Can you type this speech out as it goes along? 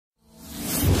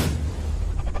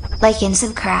like, and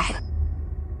subscribe.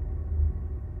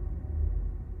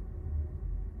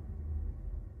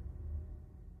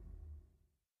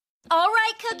 All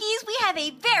right, Cookies, we have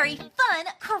a very fun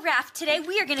craft today.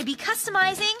 We are going to be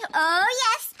customizing, oh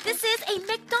yes, this is a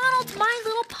McDonald's My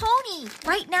Little Pony.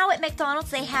 Right now at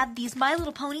McDonald's, they have these My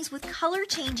Little Ponies with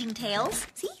color-changing tails.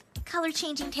 See?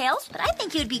 Color-changing tails. But I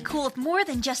think it would be cool if more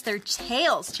than just their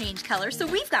tails change color. So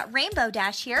we've got Rainbow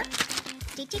Dash here.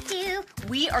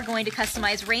 We are going to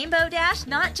customize Rainbow Dash,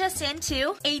 not just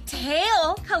into a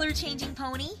tail color-changing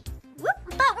pony,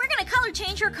 but we're going to color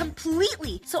change her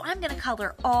completely. So I'm going to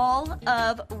color all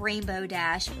of Rainbow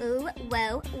Dash. Ooh,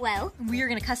 whoa, whoa. We are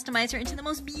going to customize her into the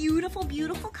most beautiful,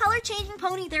 beautiful color-changing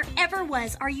pony there ever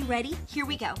was. Are you ready? Here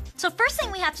we go. So first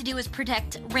thing we have to do is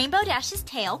protect Rainbow Dash's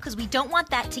tail because we don't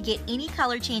want that to get any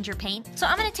color changer paint. So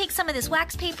I'm going to take some of this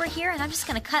wax paper here and I'm just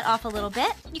going to cut off a little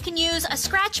bit. You can use a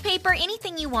scratch paper,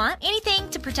 anything you want,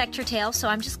 anything to protect her tail. So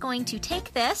I'm just going to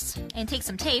take this and take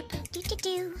some tape.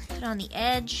 Put it on the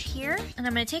edge here. And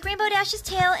I'm going to take Rainbow Dash's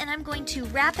tail and I'm going to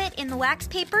wrap it in the wax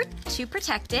paper to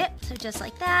protect it. So just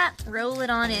like that, roll it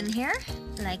on in here,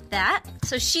 like that.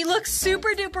 So she looks super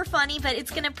duper funny, but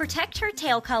it's going to protect her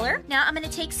tail color. Now I'm going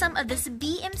to take some of this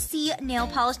BMC nail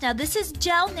polish. Now this is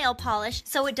gel nail polish,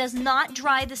 so it does not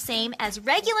dry the same as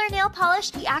regular nail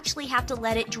polish. We actually have to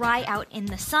let it dry out in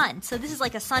the sun. So this is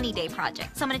like a sunny day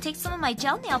project. So I'm going to take some of my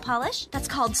gel nail polish. That's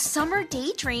called Summer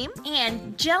Daydream.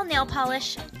 And gel nail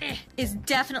polish is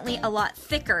definitely a lot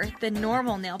thicker than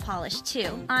normal nail polish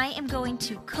too. I am going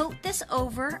to coat this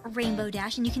over Rainbow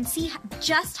Dash and you can see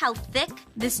just how thick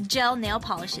this gel nail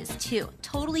polish is too.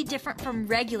 Totally different from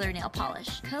regular nail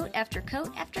polish. Coat after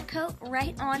coat after coat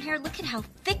right on her. Look at how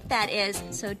thick that is.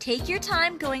 So take your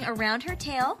time going around her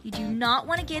tail. You do not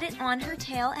want to get it on her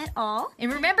tail at all.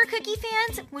 And remember, Cookie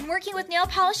fans, when working with nail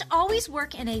polish, always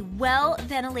work in a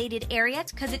well-ventilated area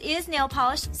because it is nail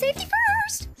polish. Safety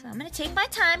first! So I'm going to take my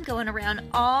time going around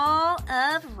all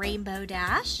of Rainbow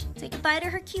Dash. Say goodbye to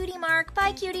her cutie mark.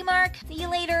 Bye, cutie mark. See you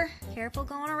later. Careful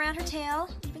going around her tail.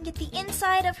 Even get the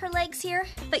inside of her legs here.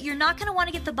 But you're not going to want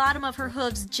to get the bottom of her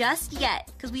hooves just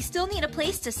yet because we still need a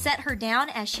place to set her down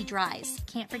as she dries.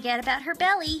 Can't forget about her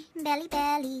belly. Belly,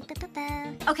 belly.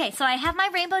 Okay, so I have my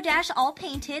Rainbow Dash all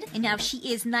painted and now she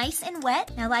is nice and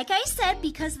wet. Now, like I said,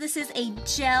 because this is a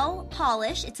gel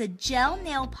polish, it's a gel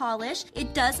nail polish,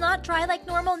 it does not dry like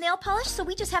normal nail polish, so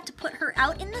we just have to put her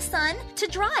out in the sun to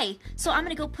dry. So I'm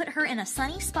gonna go put her in a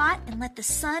sunny spot and let the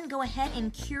sun go ahead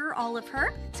and cure all of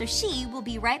her. So she will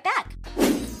be right back.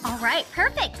 All right,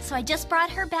 perfect. So I just brought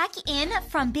her back in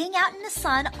from being out in the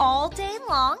sun all day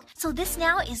long. So this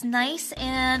now is nice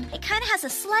and it kind of has a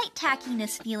slight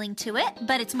tackiness feeling to it,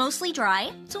 but it's mostly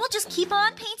dry. So we'll just keep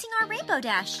on painting our Rainbow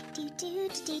Dash.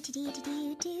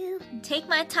 Take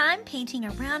my time painting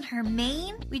around her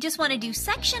mane. We just want to do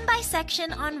section by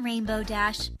section on Rainbow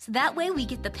Dash. So that way we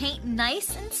get the paint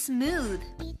nice and smooth.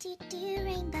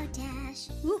 Rainbow Dash.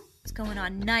 Ooh. It's going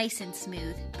on nice and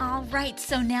smooth. All right,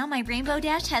 so now my Rainbow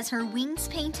Dash has her wings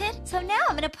painted. So now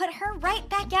I'm gonna put her right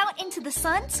back out into the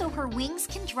sun so her wings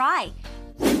can dry.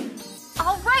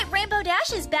 All right, Rainbow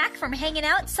Dash is back from hanging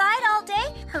outside all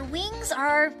day. Her wings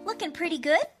are looking pretty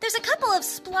good. There's a couple of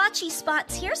splotchy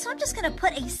spots here, so I'm just gonna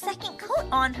put a second coat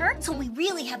on her so we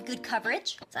really have good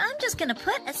coverage. So I'm just gonna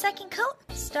put a second coat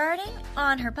starting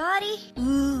on her body.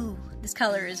 Ooh. This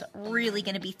color is really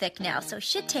going to be thick now, so it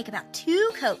should take about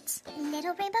 2 coats.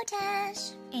 Little Rainbow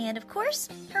Dash. And of course,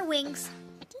 her wings.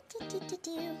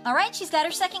 All right, she's got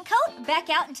her second coat. Back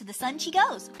out into the sun she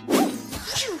goes.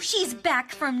 She's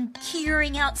back from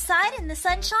curing outside in the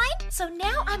sunshine. So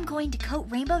now I'm going to coat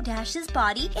Rainbow Dash's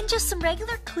body in just some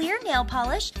regular clear nail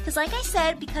polish. Because like I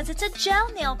said, because it's a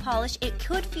gel nail polish, it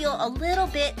could feel a little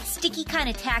bit sticky, kind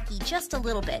of tacky, just a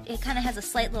little bit. It kind of has a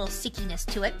slight little stickiness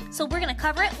to it. So we're going to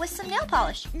cover it with some nail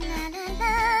polish. La la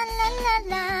la la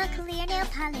la la, clear nail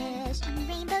polish on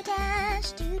Rainbow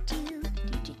Dash. Do do.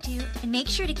 And make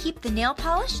sure to keep the nail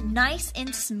polish nice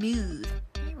and smooth.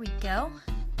 There we go.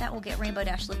 That will get Rainbow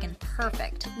Dash looking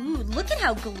perfect. Ooh, look at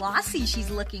how glossy she's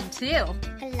looking too.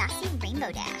 Glossy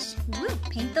Rainbow Dash. Ooh,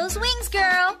 paint those wings,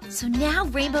 girl. So now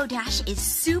Rainbow Dash is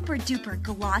super duper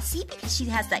glossy because she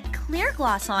has that clear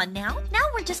gloss on now. Now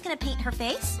we're just gonna paint her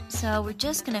face. So we're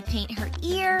just gonna paint her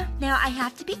ear. Now I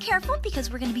have to be careful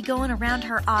because we're gonna be going around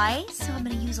her eye. So I'm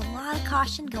gonna use a lot of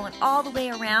caution going all the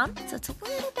way around. So it's a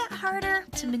little bit harder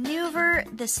to maneuver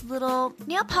this little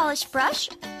nail polish brush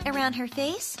around her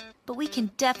face. But we can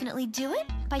definitely do it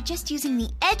by just using the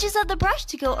edges of the brush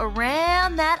to go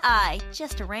around that eye.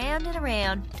 Just around and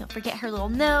around. Don't forget her little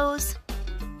nose.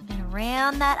 And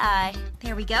around that eye.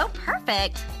 There we go.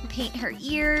 Perfect. Paint her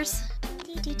ears.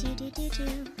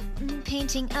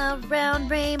 Painting around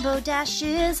Rainbow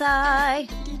Dash's eye.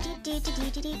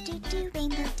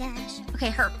 Rainbow Dash. Okay,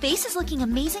 her face is looking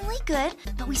amazingly good,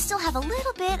 but we still have a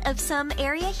little bit of some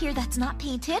area here that's not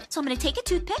painted. So I'm going to take a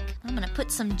toothpick. I'm going to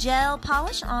put some gel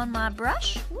polish on my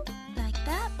brush, like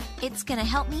that. It's going to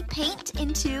help me paint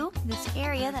into this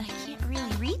area that I can't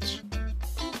really reach.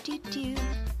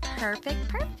 Perfect,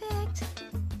 perfect.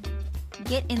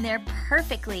 Get in there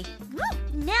perfectly. Woo!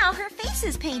 Now her face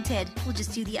is painted. We'll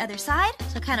just do the other side.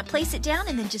 So kind of place it down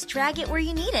and then just drag it where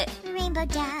you need it. Rainbow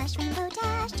Dash,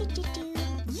 do do do.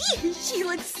 Yeah, she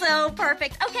looks so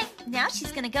perfect. Okay, now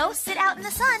she's gonna go sit out in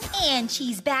the sun. And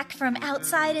she's back from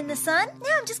outside in the sun.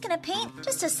 Now I'm just gonna paint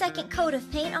just a second coat of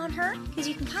paint on her, because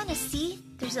you can kind of see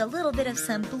there's a little bit of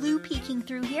some blue peeking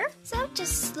through here. So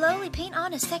just slowly paint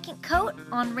on a second coat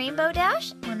on Rainbow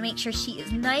Dash. I want to make sure she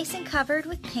is nice and covered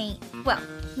with paint. Well,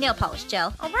 nail polish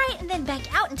gel. All right, and then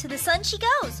back out into the sun she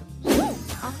goes. Woo!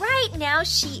 All right, now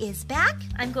she is back.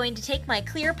 I'm going to take my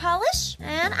clear polish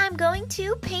and I'm going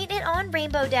to paint it on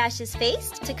Rainbow Dash's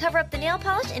face to cover up the nail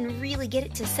polish and really get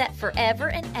it to set forever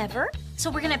and ever. So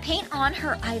we're gonna paint on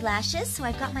her eyelashes. So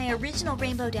I've got my original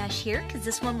Rainbow Dash here because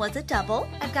this one was a double.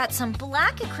 I've got some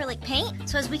black acrylic paint.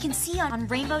 So as we can see on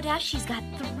Rainbow Dash, she's got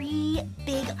 3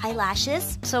 big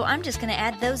eyelashes. So I'm just gonna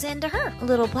add those into her. A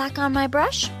little black on my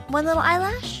brush, 1 little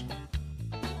eyelash,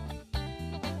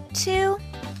 2,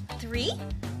 3.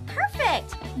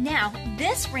 Perfect! Now,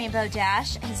 this Rainbow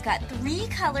Dash has got 3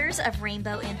 colors of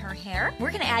rainbow in her hair.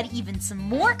 We're gonna add even some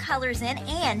more colors in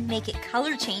and make it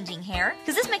color-changing hair.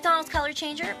 Because this McDonald's color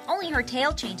changer, only her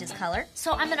tail changes color.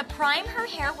 So I'm gonna prime her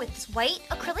hair with this white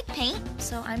acrylic paint.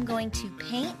 So I'm going to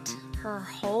paint her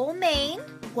whole mane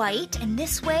white, and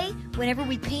this way, whenever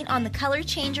we paint on the color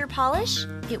changer polish,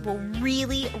 it will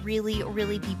really, really,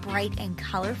 really be bright and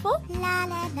colorful. La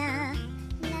la la.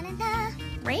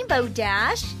 Rainbow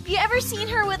Dash. Have you ever seen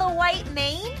her with a white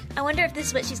mane? I wonder if this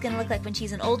is what she's going to look like when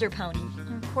she's an older pony.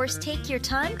 And of course, take your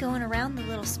time going around the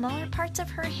little smaller parts of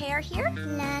her hair here.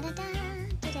 La da da,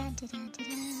 da da da da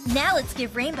da. Now let's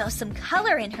give Rainbow some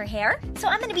color in her hair. So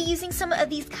I'm going to be using some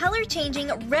of these color-changing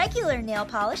regular nail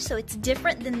polish, so it's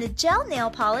different than the gel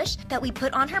nail polish that we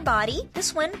put on her body.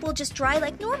 This one will just dry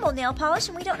like normal nail polish,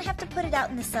 and we don't have to put it out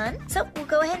in the sun. So we'll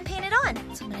go ahead and paint it on.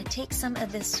 So I'm going to take some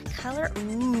of this color.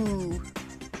 Ooh.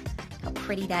 How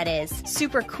pretty that is.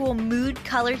 Super cool mood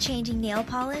color changing nail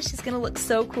polish. It's gonna look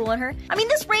so cool on her. I mean,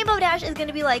 this Rainbow Dash is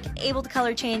gonna be like able to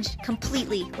color change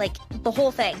completely, like the whole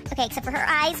thing. Okay, except for her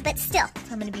eyes, but still.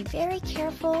 So I'm gonna be very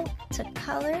careful to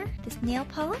color this nail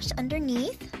polish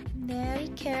underneath. Very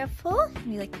careful.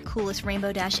 Be like the coolest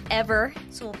Rainbow Dash ever.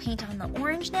 So we'll paint on the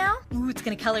orange now. Ooh, it's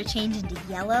gonna color change into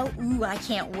yellow. Ooh, I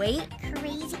can't wait.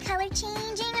 Crazy color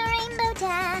changing Rainbow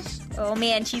Dash. Oh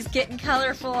man, she's getting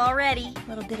colorful already. A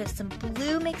little bit of some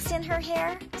blue mixed in her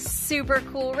hair. Super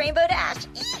cool Rainbow Dash.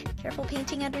 Eek. Careful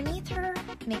painting underneath her.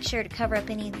 Make sure to cover up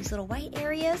any of these little white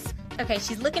areas. Okay,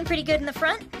 she's looking pretty good in the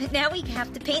front, but now we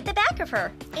have to paint the back of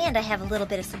her. And I have a little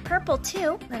bit of some purple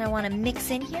too that I want to mix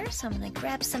in here. So I'm going to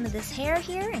grab some of this hair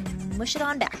here and mush it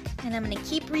on back. And I'm going to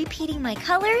keep repeating my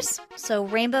colors. So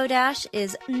Rainbow Dash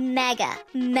is mega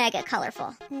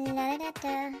colorful. La da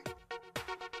da.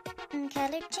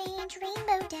 Color change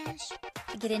Rainbow Dash.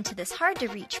 to get into this hard to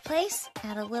reach place.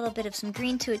 Add a little bit of some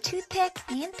green to a toothpick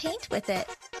and paint with it.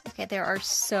 Okay, there are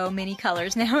so many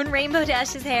colors now in Rainbow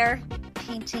Dash's hair.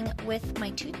 Painting with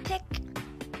my toothpick.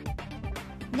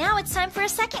 Now it's time for a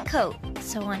second coat.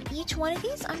 So on each one of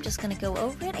these, I'm just gonna go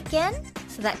over it again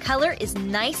so that color is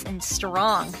nice and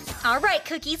strong. All right,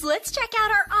 cookies, let's check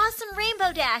out our awesome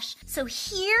Rainbow Dash. So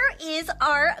here is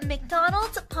our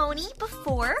McDonald's pony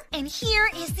before, and here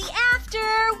is the after.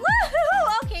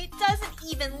 Woohoo! Okay, it doesn't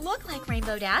even look like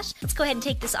Rainbow Dash. Let's go ahead and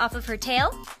take this off of her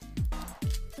tail.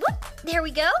 Whoop, there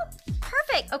we go.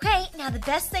 Perfect. Okay, now the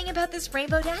best thing about this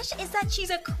Rainbow Dash is that she's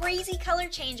a crazy color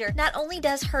changer. Not only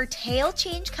does her tail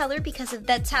change color because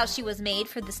that's how she was made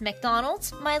for this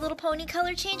McDonald's My Little Pony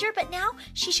color changer, but now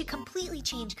she should completely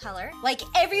change color, like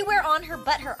everywhere on her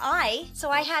but her eye. So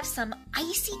I have some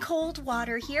icy cold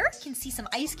water here. You can see some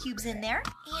ice cubes in there,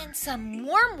 and some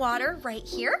warm water right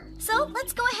here. So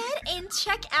let's go ahead and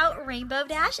check out Rainbow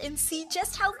Dash and see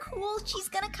just how cool she's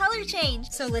gonna color change.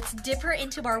 So let's dip her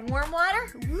into our warm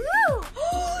water. Woo!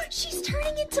 She's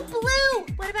turning into blue.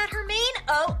 What about her mane?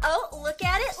 Oh, look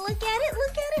at it, look at it,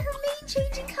 look at it. Her mane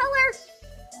changing color.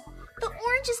 The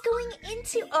orange is going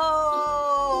into,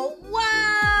 oh,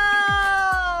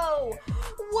 wow.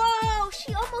 Whoa,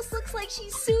 she almost looks like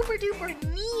she's super duper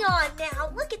neon now.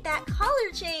 Look at that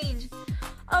color change.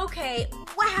 Okay,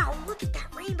 wow, look at that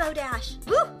Rainbow Dash.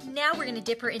 Woo! Now we're gonna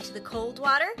dip her into the cold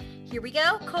water. Here we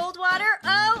go. Cold water.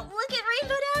 Oh, look at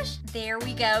Rainbow Dash. There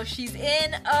we go. She's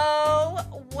in.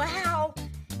 Oh, wow.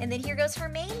 And then here goes her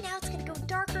mane. Now it's going to go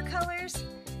darker colors.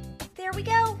 There we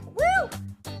go. Woo!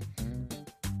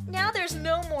 Now there's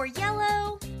no more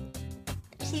yellow.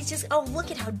 She's just, oh,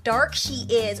 look at how dark she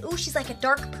is. Ooh, she's like a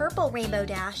dark purple Rainbow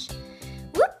Dash.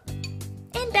 Whoop!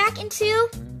 And back into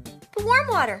the warm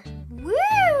water.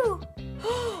 Woo!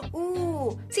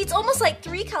 Ooh, see, it's almost like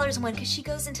 3 colors in one because she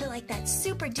goes into like that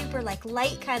super duper like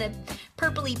light kind of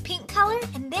purpley pink color,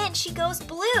 and then she goes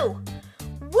blue.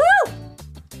 Woo!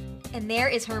 And there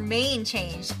is her mane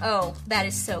change. Oh, that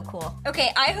is so cool. Okay,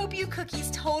 I hope you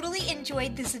cookies totally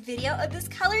enjoyed this video of this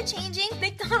color changing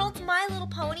McDonald's My Little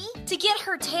Pony. To get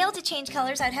her tail to change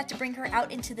colors, I'd have to bring her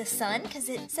out into the sun because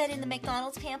it said in the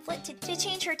McDonald's pamphlet to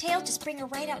change her tail, just bring her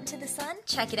right out into the sun.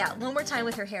 Check it out. One more time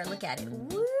with her hair. Look at it.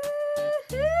 Woo!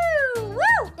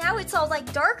 Woo! Now it's all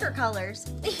like darker colors.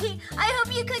 I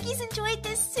hope you cookies enjoyed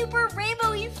this super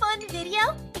rainbowy fun video.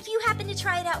 If you happen to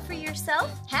try it out for yourself,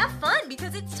 have fun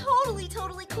because it's totally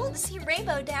cool to see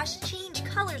Rainbow Dash change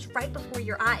colors right before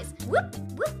your eyes. Whoop,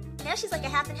 whoop. Now she's like a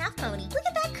half and half pony. Look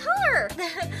at that color.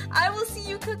 I will see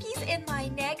you cookies in my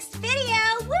next video.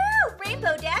 Woo!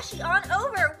 Rainbow Dashy on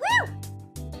over. Woo!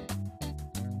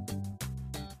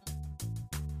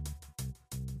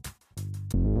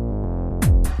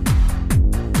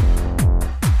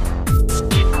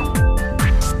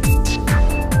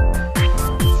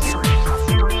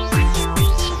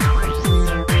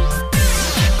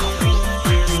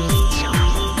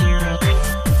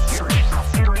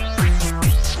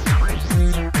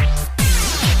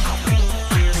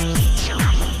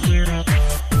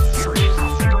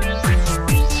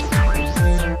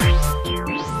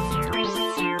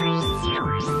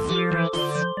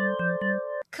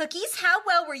 Cookies, how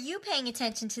well were you paying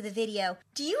attention to the video?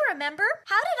 Do you remember?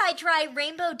 How did I dry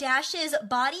Rainbow Dash's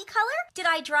body color? Did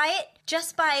I dry it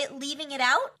just by leaving it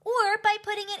out or by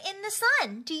putting it in the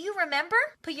sun? Do you remember?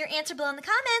 Put your answer below in the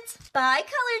comments. Bye,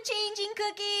 color changing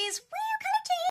cookies.